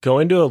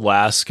Going to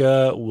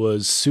Alaska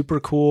was super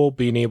cool.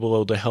 Being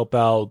able to help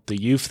out the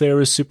youth there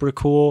was super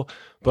cool.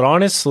 But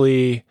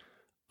honestly,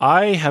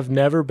 I have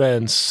never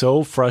been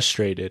so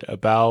frustrated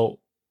about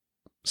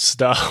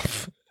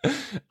stuff.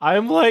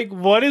 I'm like,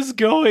 what is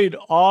going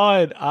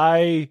on?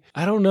 I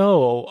don't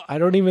know. I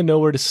don't even know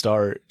where to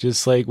start.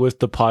 Just like with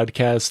the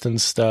podcast and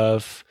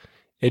stuff.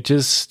 It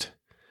just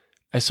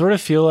I sort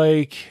of feel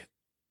like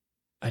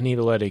I need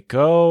to let it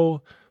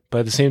go. But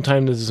at the same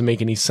time, this doesn't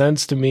make any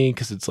sense to me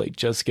because it's like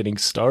just getting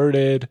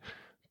started.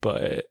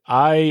 But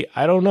I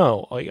don't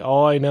know. Like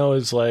all I know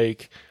is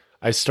like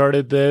I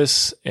started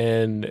this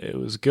and it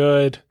was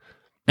good.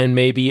 And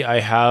maybe I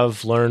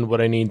have learned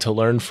what I need to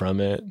learn from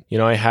it. You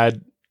know, I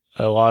had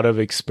a lot of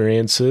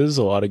experiences,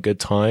 a lot of good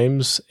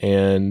times,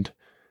 and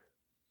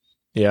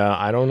yeah,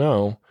 I don't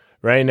know.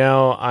 Right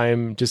now,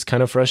 I'm just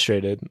kind of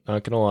frustrated,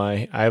 not gonna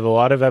lie. I have a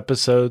lot of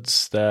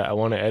episodes that I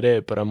want to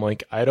edit, but I'm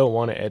like, I don't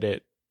want to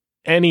edit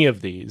any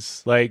of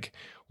these. Like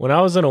when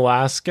I was in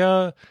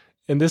Alaska,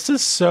 and this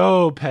is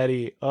so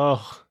petty.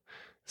 Oh,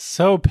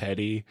 so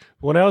petty.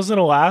 When I was in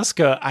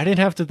Alaska, I didn't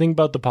have to think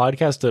about the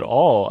podcast at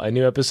all. I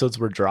knew episodes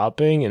were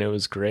dropping and it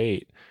was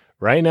great.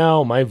 Right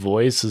now, my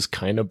voice is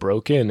kind of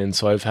broken. And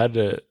so I've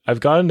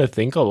gotten to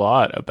think a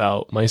lot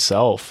about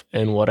myself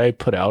and what I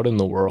put out in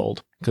the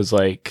world. Cause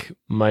like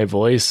my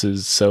voice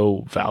is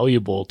so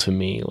valuable to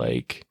me.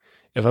 Like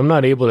if I'm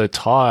not able to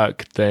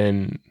talk,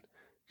 then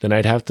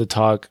I'd have to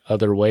talk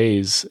other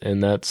ways.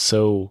 And that's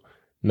so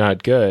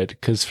not good.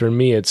 Because for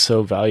me, it's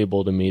so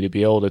valuable to me to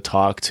be able to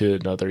talk to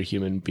another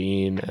human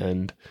being.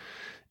 And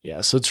yeah,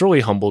 so it's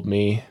really humbled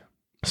me.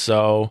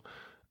 So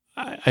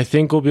I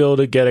think we'll be able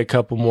to get a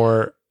couple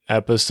more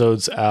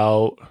episodes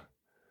out.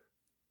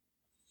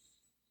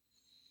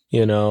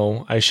 You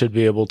know, I should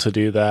be able to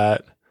do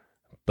that.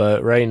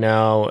 But right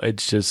now,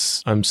 it's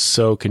just, I'm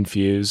so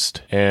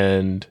confused.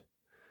 And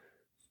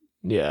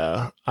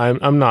yeah,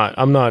 I'm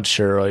not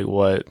sure like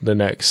what the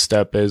next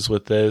step is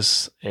with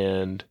this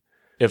and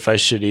if I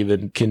should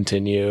even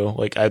continue.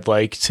 Like I'd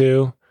like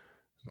to,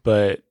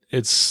 but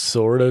it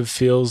sort of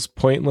feels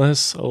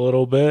pointless a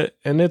little bit.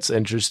 And it's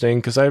interesting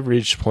because I've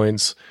reached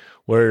points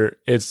where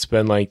it's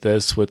been like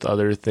this with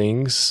other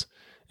things.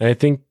 And I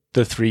think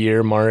the 3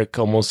 year mark,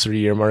 almost 3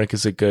 year mark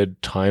is a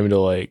good time to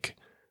like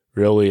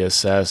really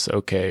assess,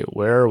 okay,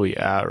 where are we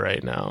at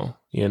right now?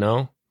 You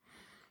know?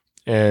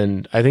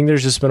 And I think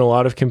there's just been a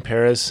lot of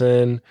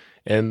comparison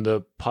and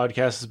the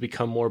podcast has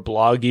become more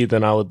bloggy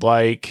than I would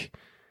like.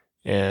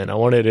 And I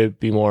wanted it to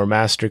be more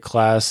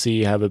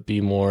masterclassy, have it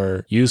be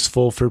more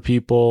useful for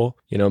people.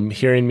 You know,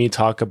 hearing me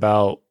talk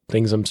about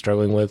things I'm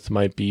struggling with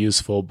might be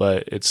useful,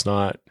 but it's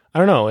not, I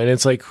don't know. And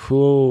it's like,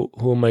 who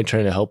am I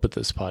trying to help with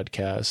this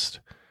podcast?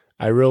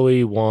 I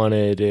really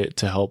wanted it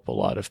to help a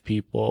lot of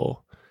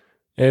people.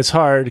 And it's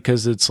hard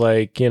because it's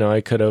like, you know,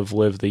 I could have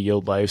lived the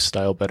yield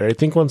lifestyle better. I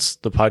think once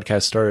the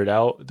podcast started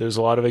out, there's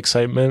a lot of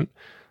excitement,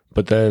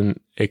 but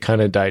then it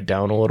kind of died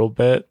down a little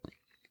bit.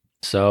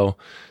 So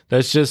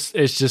it's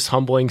just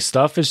humbling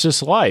stuff. It's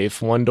just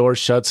life. One door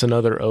shuts,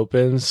 another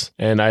opens,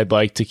 and I'd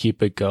like to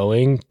keep it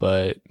going,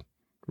 but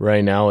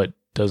right now it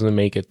doesn't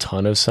make a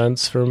ton of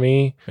sense for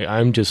me. Like,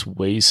 I'm just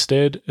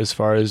wasted as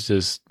far as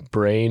just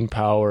brain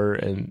power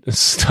and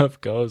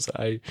stuff goes.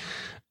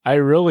 I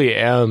really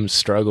am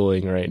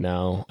struggling right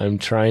now. I'm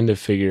trying to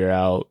figure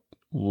out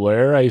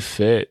where I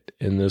fit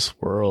in this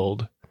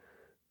world.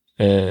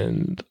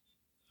 And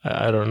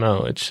I don't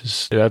know. It's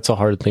just, that's a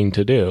hard thing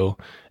to do.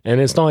 And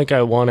it's not like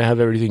I want to have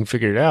everything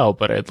figured out,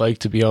 but I'd like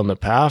to be on the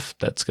path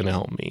that's going to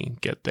help me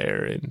get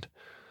there. And,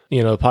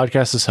 you know, the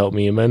podcast has helped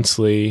me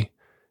immensely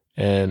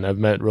and I've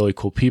met really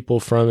cool people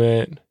from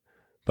it.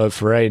 But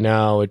for right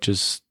now, it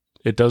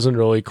doesn't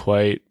really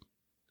quite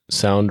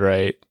sound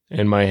right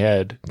in my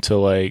head to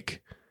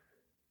like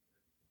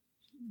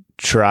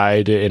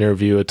try to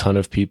interview a ton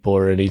of people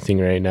or anything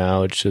right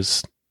now. It's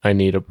just, I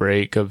need a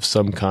break of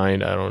some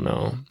kind. I don't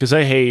know. Because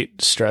I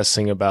hate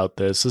stressing about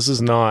this. This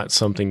is not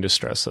something to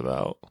stress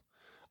about.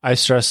 I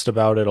stressed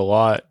about it a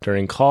lot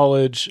during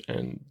college,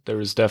 and there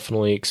was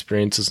definitely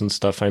experiences and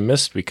stuff I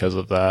missed because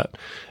of that.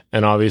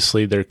 And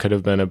obviously, there could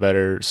have been a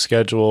better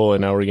schedule,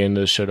 and now we're getting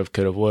to should have,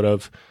 could have, would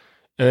have.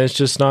 And it's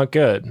just not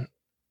good.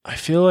 I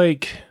feel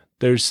like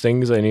there's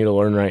things I need to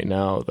learn right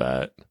now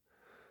that,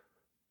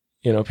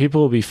 you know,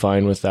 people will be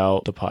fine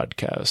without the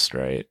podcast,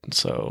 right?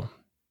 So,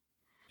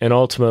 and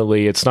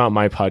ultimately, it's not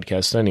my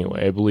podcast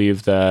anyway. I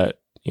believe that,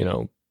 you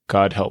know,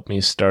 God helped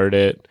me start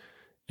it.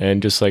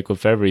 And just like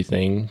with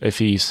everything, if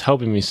he's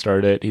helping me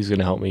start it, he's going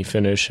to help me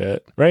finish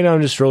it. Right now,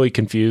 I'm just really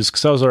confused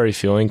because I was already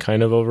feeling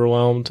kind of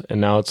overwhelmed. And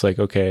now it's like,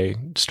 okay,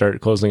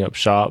 start closing up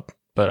shop.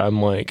 But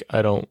I'm like,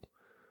 this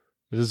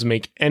doesn't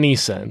make any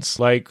sense.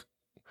 Like,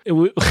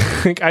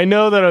 like, I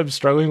know that I'm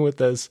struggling with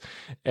this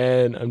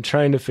and I'm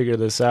trying to figure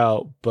this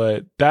out,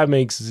 but that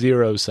makes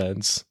zero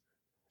sense.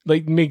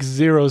 Like, makes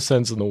zero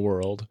sense in the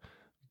world.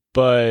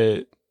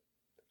 But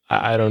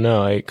I don't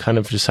know. I kind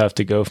of just have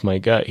to go with my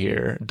gut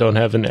here. Don't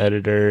have an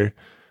editor.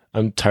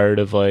 I'm tired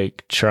of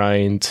like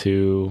trying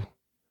to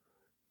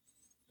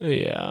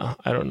yeah,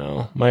 I don't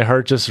know. My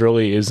heart just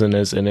really isn't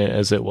as in it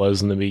as it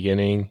was in the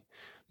beginning.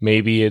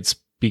 Maybe it's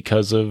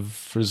because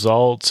of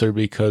results or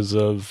because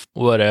of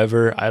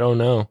whatever. I don't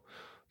know.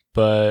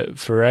 But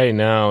for right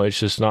now, it's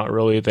just not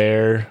really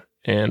there.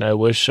 And I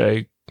wish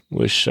I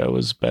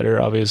was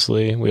better.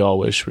 Obviously, we all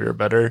wish we were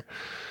better.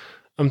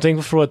 I'm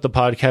thankful for what the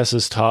podcast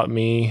has taught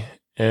me.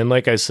 And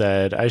like I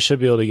said, I should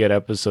be able to get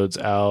episodes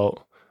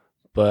out.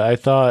 But I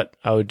thought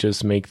I would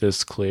just make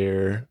this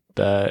clear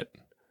that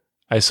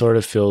I sort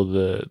of feel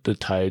the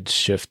tides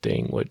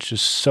shifting, which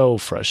is so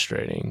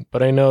frustrating.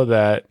 But I know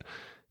that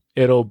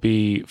it'll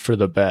be for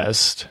the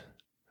best,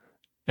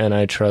 and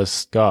I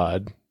trust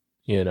God,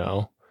 you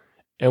know.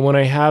 And when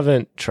I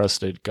haven't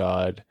trusted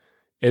God,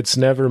 it's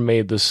never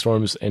made the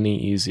storms any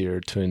easier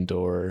to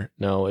endure.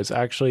 No, it's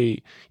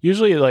actually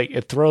usually like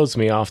it throws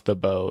me off the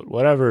boat.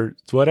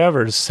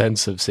 Whatever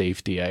sense of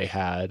safety I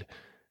had,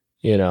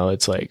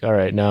 it's like, all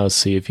right, now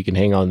see if you can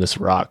hang on this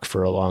rock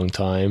for a long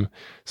time.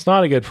 It's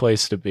not a good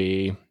place to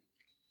be.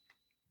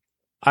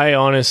 I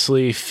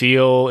honestly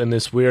feel in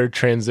this weird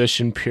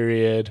transition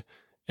period,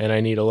 and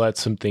I need to let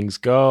some things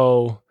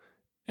go.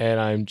 And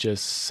I'm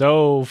just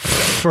so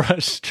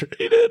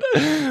frustrated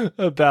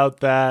about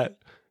that.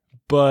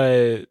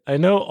 But I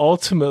know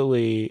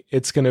ultimately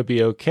it's going to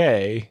be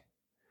okay.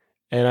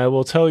 And I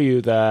will tell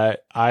you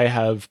that I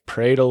have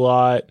prayed a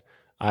lot.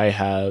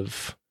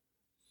 I've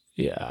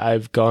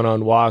gone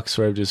on walks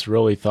where I've just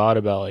really thought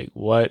about like,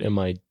 what am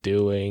I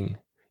doing?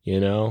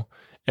 And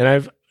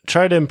I've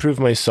tried to improve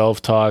my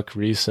self-talk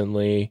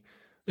recently,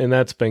 and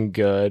that's been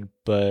good,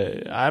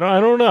 but I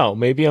don't know.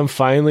 Maybe I'm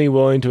finally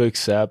willing to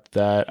accept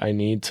that I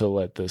need to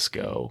let this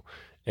go,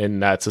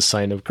 and that's a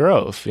sign of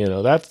growth.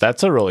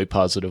 That's a really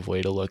positive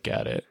way to look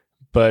at it.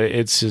 But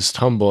it's just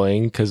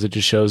humbling because it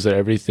just shows that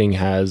everything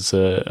has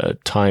a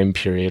time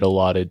period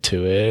allotted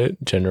to it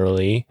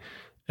generally.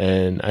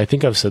 And I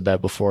think I've said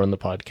that before on the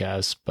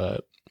podcast,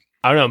 but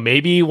I don't know,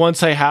 maybe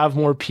once I have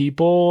more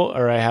people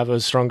or I have a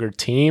stronger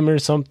team or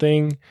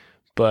something.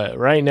 But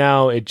right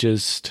now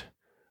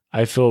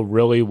I feel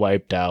really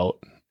wiped out.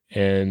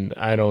 And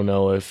I don't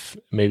know if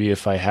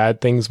I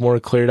had things more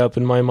cleared up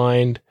in my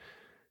mind,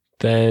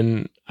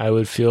 then I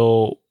would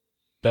feel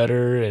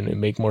better and it'd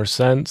make more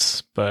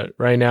sense. But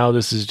right now,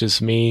 this is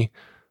just me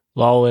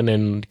lolling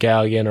and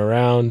galligan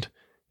around.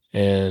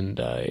 And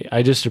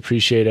I just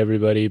appreciate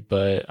everybody,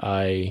 but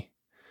I'm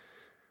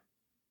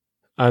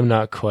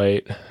not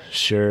quite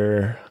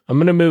sure. I'm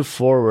going to move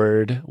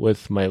forward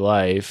with my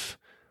life.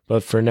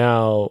 But for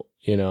now,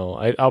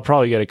 I'll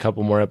probably get a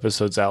couple more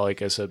episodes out,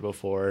 like I said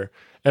before.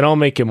 And I'll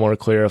make it more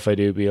clear if I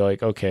do be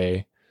like,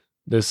 okay,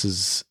 this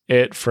is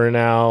it for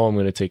now. I'm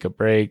going to take a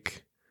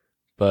break.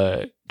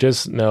 But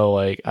just know,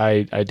 like,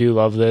 I do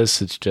love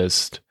this. It's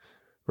just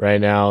right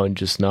now and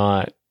just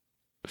not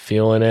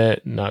feeling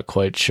it, not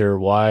quite sure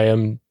why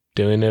I'm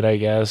doing it, I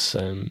guess.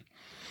 And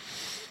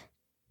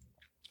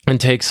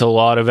it takes a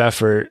lot of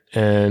effort,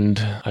 and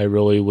I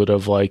really would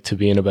have liked to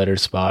be in a better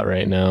spot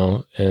right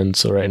now. And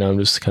so right now I'm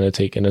just kind of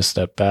taking a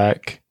step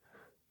back,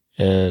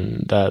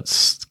 and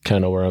that's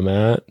kind of where I'm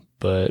at.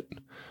 But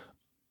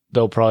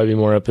there'll probably be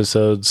more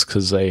episodes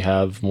because I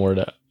have more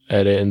to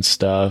edit and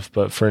stuff.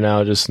 But for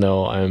now, just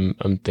know I'm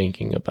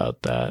thinking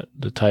about that.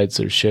 The tides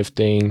are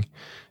shifting,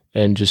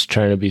 and just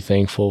trying to be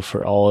thankful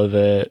for all of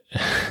it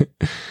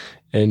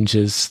and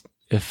just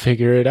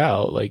figure it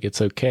out. Like,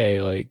 it's okay.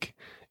 Like,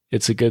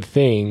 it's a good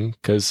thing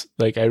because,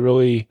 like, I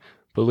really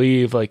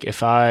believe, like,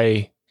 if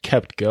I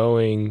kept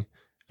going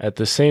at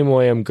the same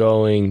way I'm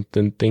going,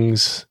 then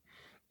things,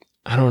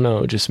 I don't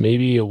know, just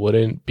maybe it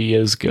wouldn't be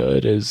as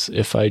good as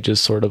if I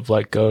just sort of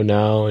let go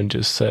now and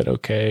just said,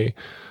 okay,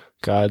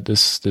 God,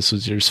 this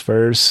was yours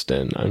first,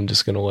 and I'm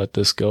just going to let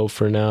this go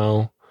for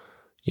now,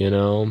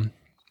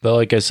 But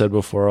like I said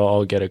before,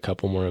 I'll get a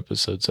couple more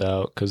episodes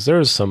out because there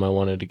was some I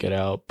wanted to get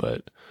out,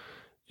 but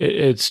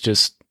it's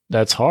just,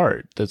 that's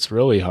hard. That's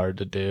really hard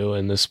to do.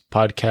 And this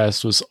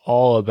podcast was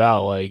all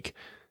about like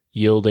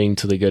yielding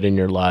to the good in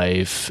your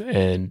life.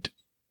 And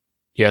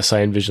yes,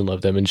 I envision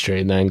love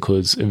demonstrating. That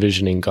includes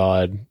envisioning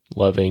God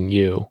loving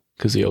you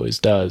because he always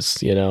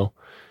does,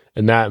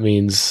 and that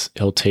means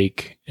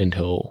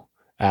he'll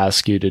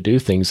ask you to do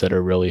things that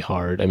are really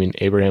hard. I mean,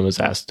 Abraham was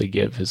asked to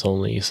give his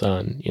only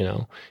son,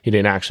 he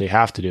didn't actually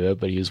have to do it,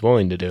 but he was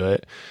willing to do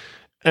it.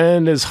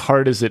 And as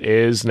hard as it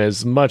is, and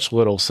as much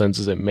little sense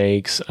as it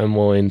makes, I'm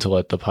willing to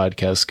let the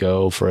podcast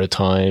go for a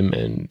time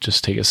and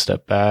just take a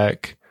step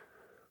back.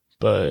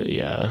 But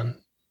yeah,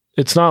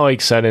 it's not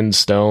like set in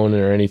stone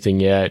or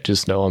anything yet.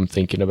 Just know I'm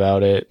thinking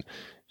about it.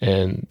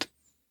 And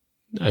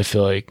I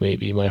feel like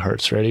maybe my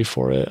heart's ready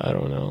for it. I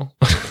don't know.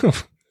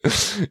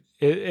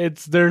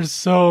 There's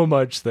so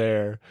much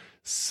there,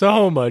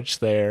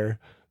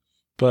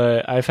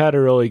 but I've had a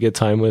really good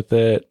time with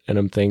it, and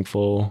I'm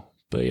thankful.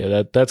 But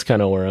yeah, that's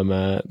kind of where I'm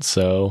at.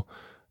 So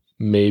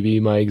maybe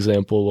my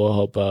example will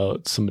help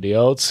out somebody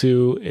else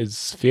who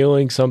is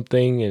feeling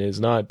something and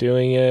is not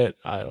doing it.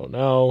 I don't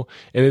know.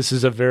 And this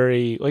is a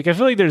very, like, I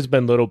feel like there's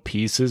been little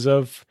pieces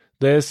of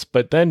this,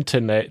 but then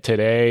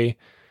today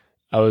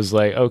I was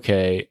like,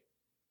 okay,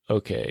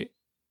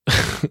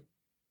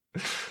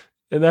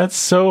 And that's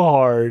so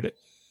hard.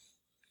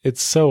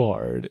 It's so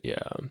hard.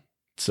 Yeah.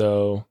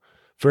 So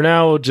for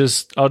now, I'll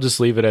just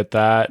leave it at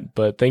that.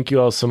 But thank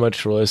you all so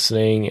much for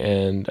listening.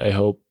 And I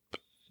hope,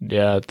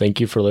 yeah, thank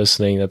you for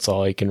listening. That's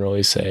all I can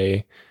really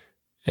say.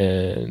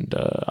 And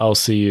I'll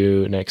see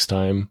you next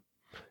time.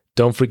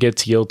 Don't forget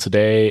to yield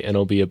today, and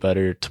it'll be a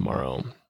better tomorrow.